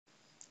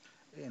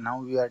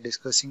Now we are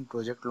discussing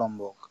project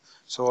Lombok.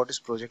 So what is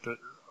project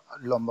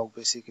Lombok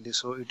basically?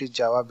 So it is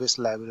Java based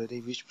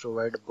library which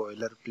provide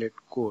boilerplate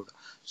code.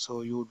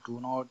 So you do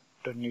not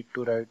need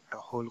to write the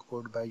whole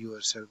code by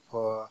yourself.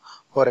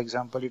 For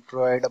example, it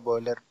provide a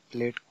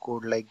boilerplate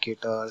code like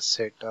getters,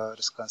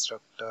 setters,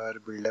 constructor,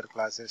 builder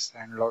classes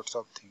and lots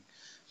of things.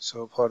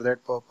 So for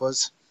that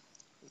purpose,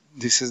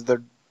 this is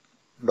the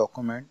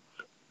document.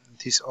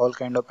 This all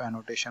kind of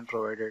annotation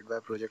provided by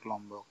Project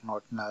Lombok,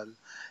 not null,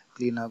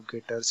 cleanup,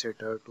 getter,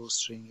 setter,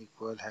 toString,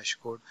 equal, hash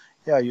code.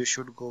 Yeah, you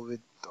should go with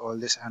all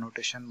this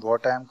annotation.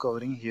 What I am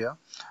covering here,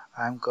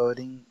 I am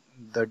covering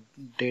the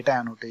data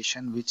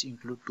annotation which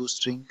include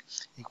toString,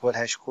 equal,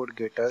 hash code,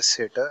 getter,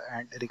 setter,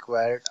 and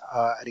require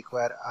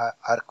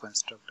arc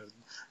constructor.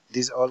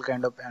 These all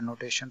kind of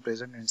annotation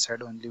present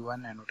inside only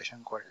one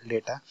annotation called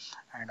data,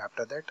 and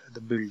after that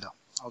the builder.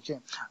 Okay,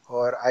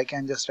 or I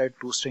can just write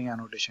toString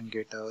annotation,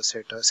 getter,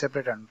 setter,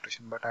 separate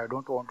annotation, but I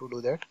don't want to do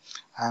that.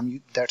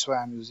 That's why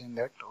I'm using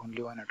that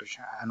only one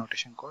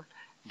annotation called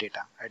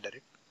data. I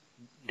direct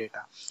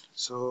data.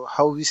 So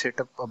how we set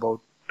up about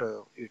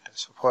it?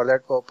 So for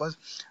that purpose,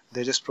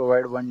 they just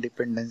provide one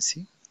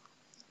dependency,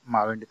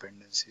 Maven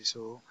dependency.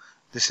 So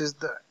this is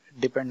the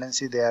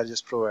dependency they are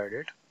just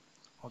provided.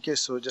 Okay,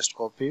 so just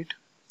copy it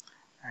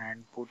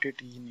and put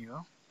it in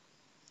your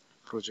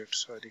project.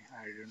 Sorry,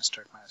 I didn't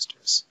start my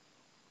STS.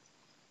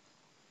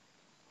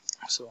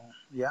 So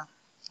yeah,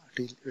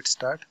 till it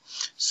start.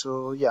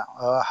 So yeah,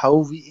 how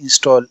we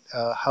install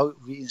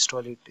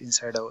it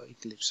inside our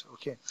Eclipse.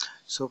 Okay,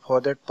 so for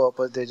that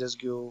purpose they just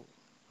give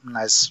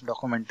nice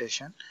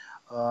documentation.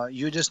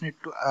 You just need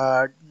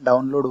to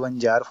download one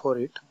jar for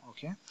it.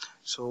 Okay,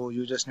 so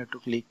you just need to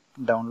click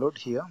download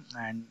here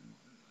and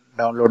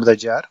download the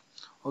jar.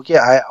 Okay,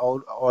 I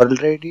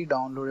already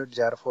downloaded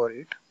jar for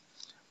it.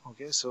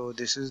 Okay, so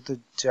this is the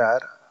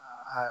jar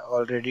I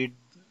already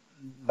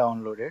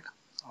downloaded.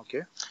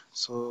 Okay,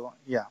 so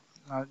yeah,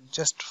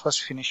 just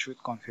first finish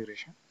with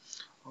configuration.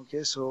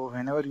 Okay, so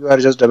whenever you are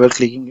just double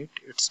clicking it,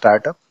 it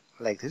start up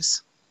like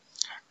this,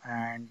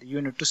 and you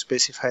need to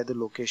specify the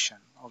location.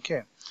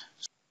 Okay,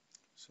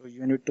 so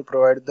you need to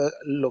provide the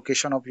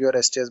location of your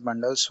STS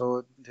bundle.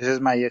 So this is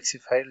my exe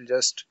file,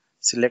 just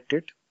select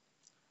it,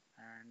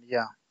 and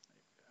yeah,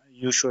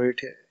 you show it,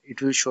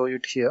 it will show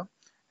it here,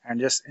 and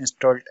just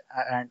install it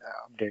and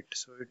update.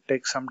 So it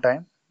takes some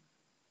time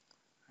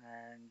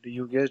and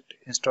you get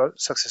installed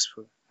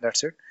successful.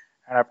 That's it.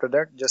 And after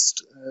that,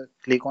 just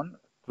click on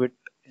quit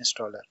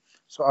installer.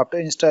 So after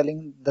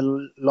installing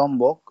the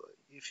Lombok,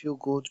 if you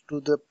go to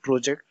the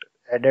project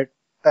at that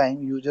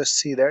time, you just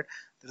see that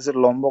there is a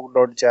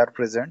lombok.jar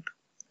present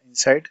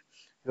inside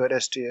your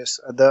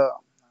STS. The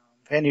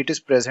when it is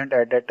present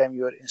at that time,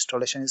 your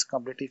installation is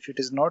complete. If it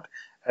is not,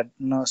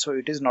 no, so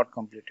it is not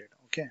completed.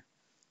 Okay.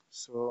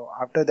 So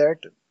after that,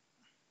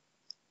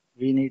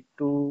 we need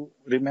to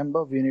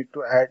remember we need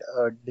to add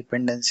a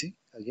dependency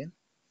again.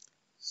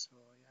 So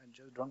yeah,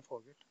 just don't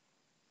forget.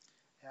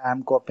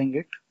 I'm copying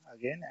it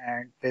again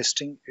and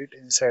pasting it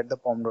inside the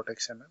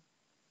pom.xml.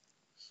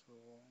 So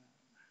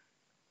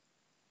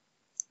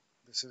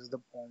this is the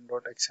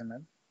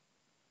pom.xml.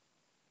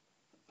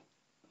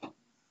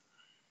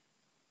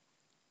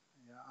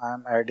 Yeah,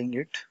 I'm adding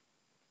it,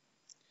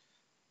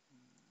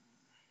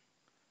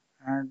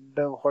 and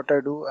what I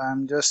do,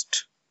 I'm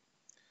just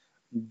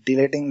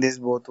deleting this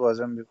both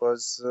version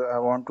because I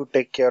want to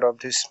take care of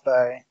this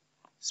by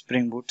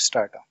Spring Boot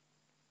starter.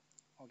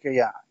 Okay,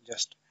 yeah,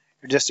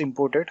 just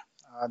imported.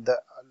 The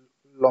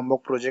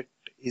Lombok project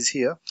is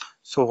here.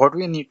 So what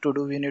we need to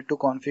do, we need to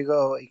configure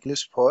our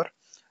Eclipse for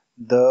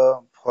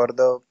the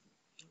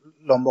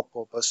Lombok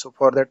purpose. So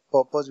for that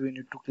purpose, we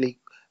need to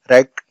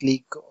right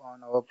click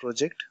on our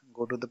project,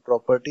 go to the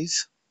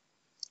properties.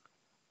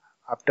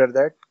 After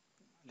that,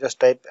 just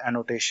type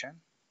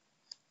annotation.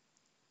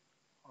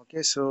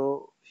 Okay,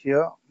 so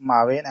here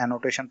Maven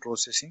annotation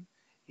processing,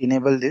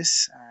 enable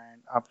this,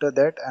 and after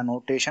that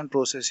annotation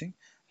processing,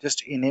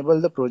 just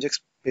enable the project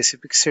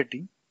specific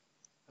setting.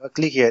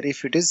 Click here.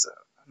 If it is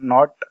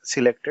not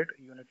selected,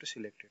 you need to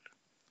select it.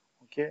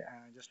 Okay,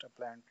 and just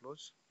apply and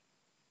close.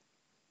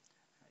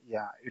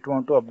 Yeah, it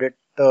want to update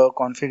the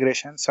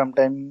configuration.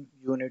 Sometime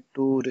you need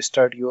to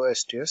restart your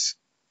STS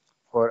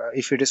for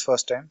if it is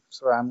first time.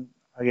 So I'm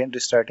again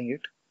restarting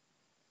it.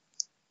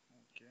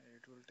 Okay,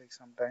 it will take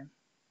some time.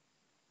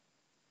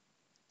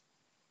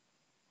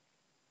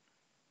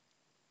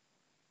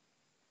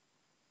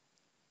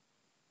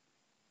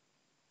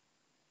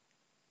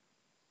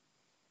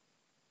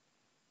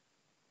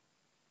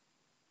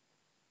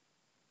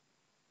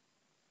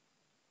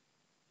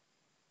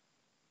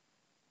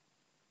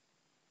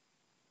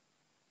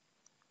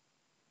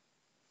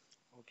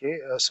 Okay,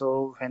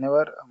 so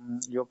whenever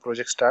your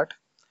project start,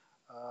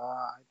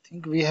 I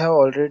think we have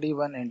already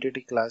one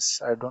entity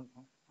class. I don't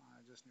know.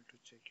 I just need to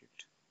check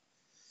it.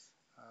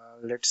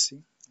 Let's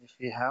see if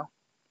we have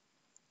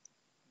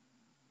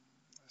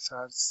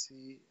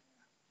SRC.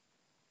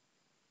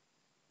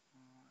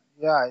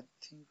 Yeah, I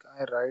think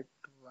I write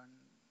one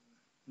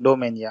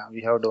domain. Yeah,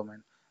 we have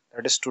domain,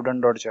 that is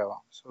student.java.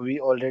 So we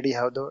already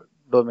have the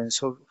domain.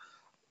 So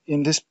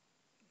in this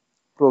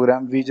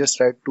program we just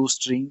write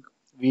toString,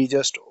 we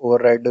just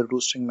override the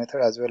toString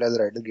method as well as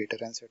write the getter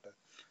and setter.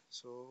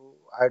 So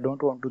I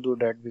don't want to do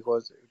that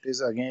because it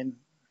is again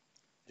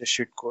the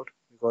shit code,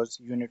 because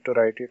you need to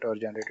write it or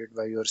generate it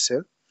by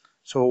yourself.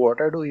 So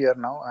what I do here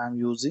now, I am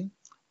using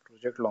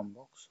project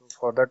Lombok. So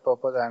for that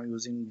purpose I am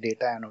using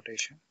data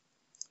annotation.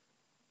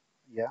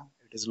 Yeah,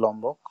 it is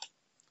Lombok.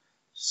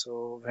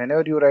 So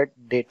whenever you write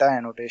data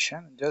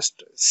annotation,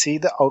 just see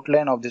the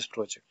outline of this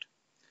project.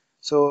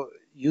 So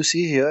you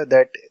see here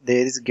that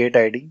there is get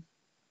id,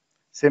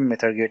 same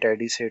method, get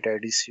id, set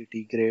id,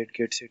 city, grade,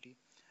 get city,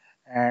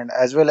 and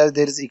as well as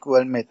there is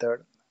equal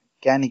method,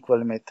 can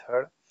equal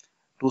method,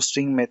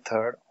 toString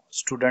method,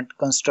 student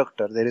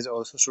constructor. There is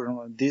also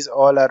student. These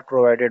all are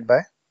provided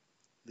by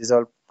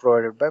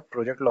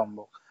project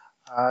Lombok.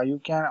 You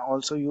can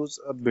also use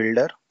a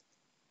builder.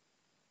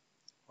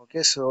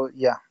 Okay, so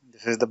yeah,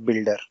 this is the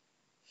builder,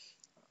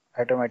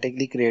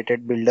 automatically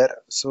created builder.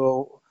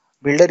 So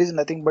builder is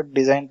nothing but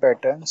design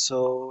pattern.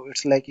 So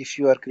it's like if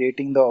you are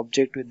creating the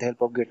object with the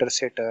help of getter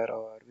setter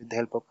or with the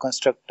help of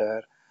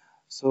constructor.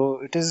 So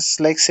it is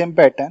like same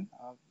pattern,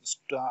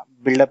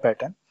 builder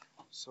pattern.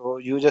 So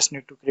you just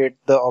need to create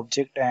the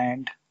object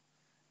and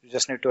you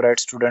just need to write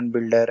student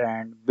builder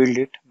and build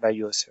it by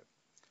yourself.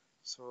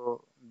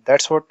 So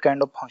that's what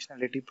kind of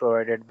functionality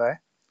provided by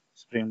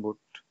Spring Boot.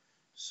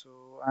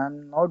 So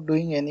I'm not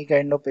doing any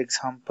kind of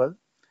example.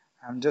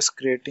 I'm just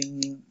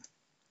creating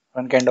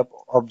one kind of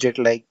object,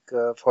 like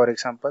for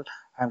example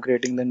I'm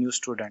creating the new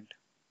student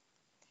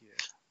here.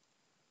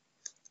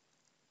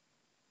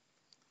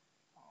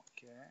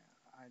 Okay,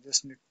 I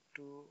just need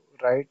to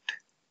write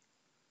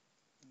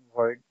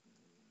void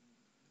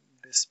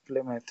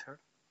display method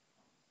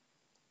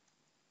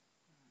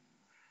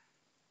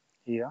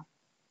here.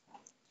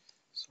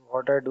 So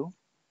what I do,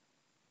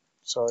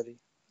 sorry,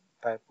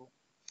 typo.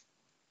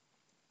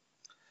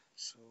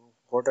 So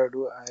what I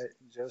do, I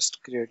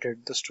just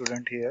created the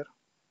student here.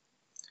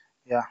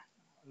 Yeah,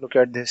 look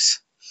at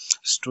this,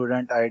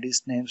 student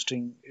ID's name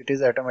string, it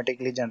is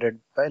automatically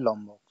generated by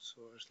Lombok.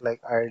 So it's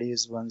like ID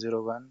is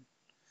 101,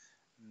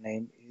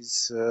 name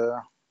is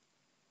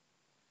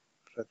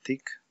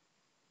Pratik,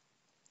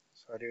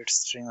 sorry it's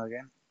string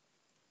again,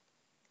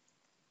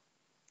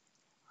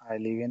 I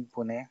live in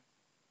Pune,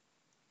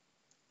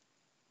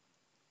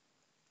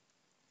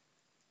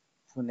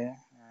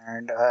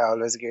 and I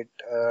always get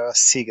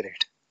C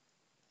grade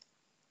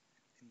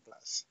in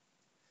class.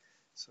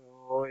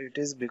 So it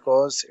is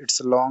because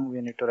it's long,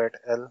 we need to write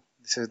L.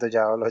 This is the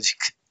Java logic.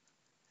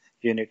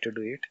 You need to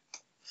do it.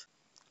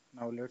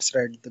 Now let's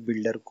write the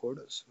builder code.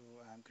 So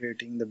I'm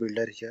creating the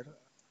builder here,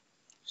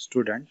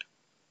 student.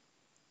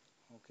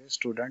 Okay,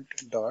 student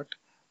dot.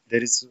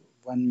 There is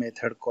one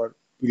method called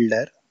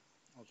builder.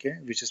 Okay,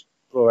 which is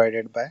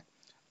provided by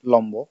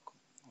Lombok.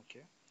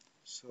 Okay,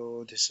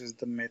 so this is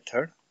the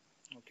method.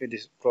 Okay,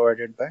 this is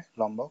provided by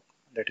Lombok,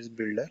 that is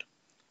builder.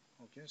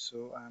 Okay,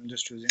 so I'm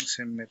just using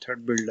same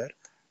method builder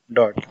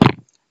dot.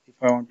 If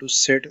I want to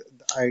set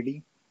the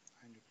ID,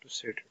 I need to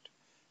set it.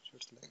 So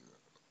it's like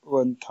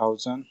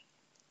 1000.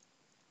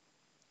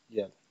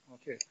 Yeah.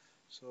 Okay.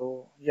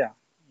 So yeah,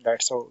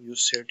 that's how you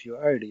set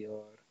your ID.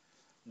 Or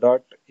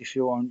dot if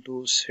you want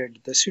to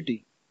set the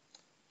city.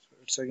 So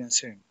it's again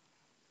same.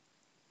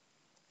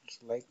 It's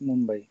like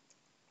Mumbai.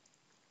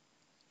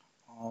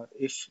 Or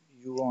if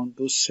you want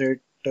to set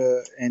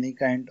any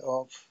kind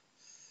of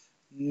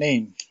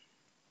name.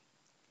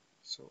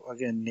 So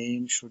again,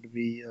 name should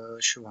be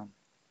Shubham.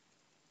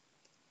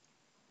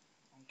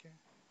 Okay.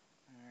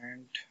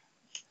 And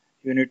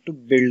you need to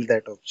build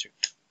that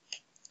object.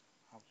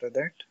 After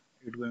that,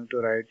 it's going to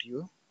write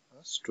you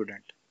a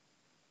student.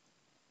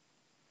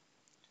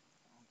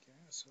 Okay,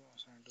 so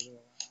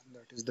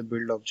that is the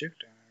build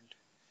object,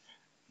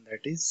 and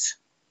that is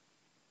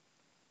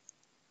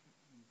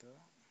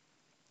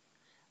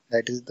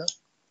the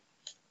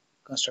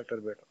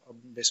constructor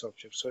base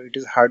object. So it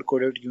is hard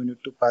coded. You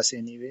need to pass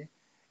anyway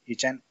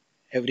each and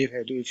every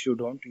value. If you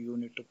don't, you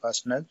need to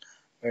pass null.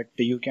 But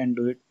you can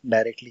do it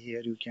directly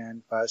here. You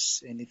can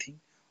pass anything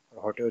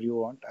or whatever you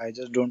want. I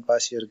just don't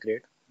pass your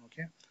grade.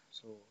 Okay,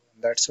 so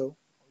that's how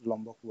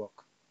Lombok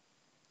work.